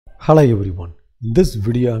Hello everyone. In this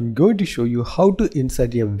video, I'm going to show you how to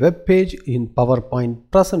insert a web page in PowerPoint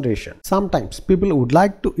presentation. Sometimes people would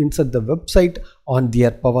like to insert the website on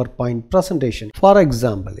their PowerPoint presentation. For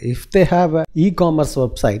example, if they have an e-commerce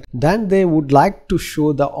website, then they would like to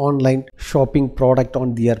show the online shopping product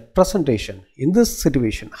on their presentation. In this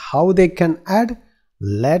situation, how they can add?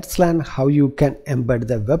 Let's learn how you can embed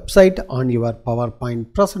the website on your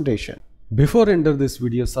PowerPoint presentation. Before enter this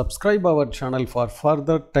video, subscribe our channel for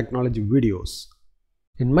further technology videos.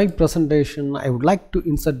 In my presentation, I would like to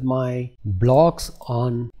insert my blogs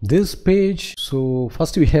on this page. So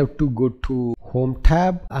first we have to go to Home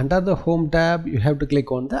tab. Under the Home tab, you have to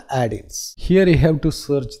click on the add-ins. Here you have to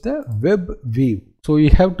search the web view. So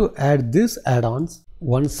you have to add these add-ons.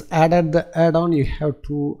 Once added the add-on, you have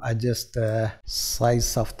to adjust the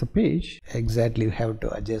size of the page. Exactly, you have to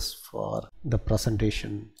adjust for the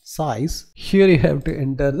presentation size. Here you have to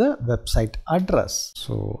enter the website address.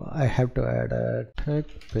 So I have to add a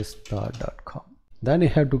techpista.com. Then you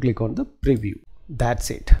have to click on the preview. That's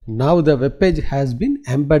it. Now the web page has been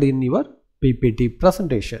embedded in your PPT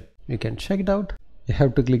presentation. You can check it out. You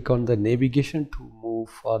have to click on the navigation to move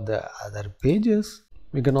for the other pages.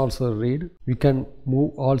 We can also read. We can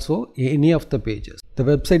move also any of the pages. The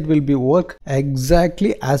website will be work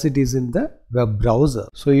exactly as it is in the web browser.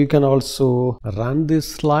 So you can also run these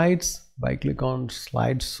slides by click on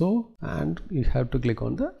slideshow, and you have to click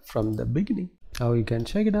on the from the beginning. Now you can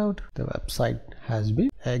check it out. The website has been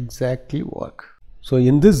exactly work. So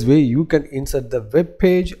in this way, you can insert the web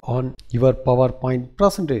page on your PowerPoint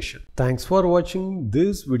presentation. Thanks for watching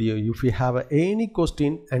this video. If you have any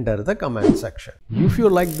question, enter the comment section. If you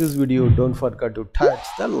like this video, don't forget to touch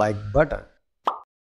the like button.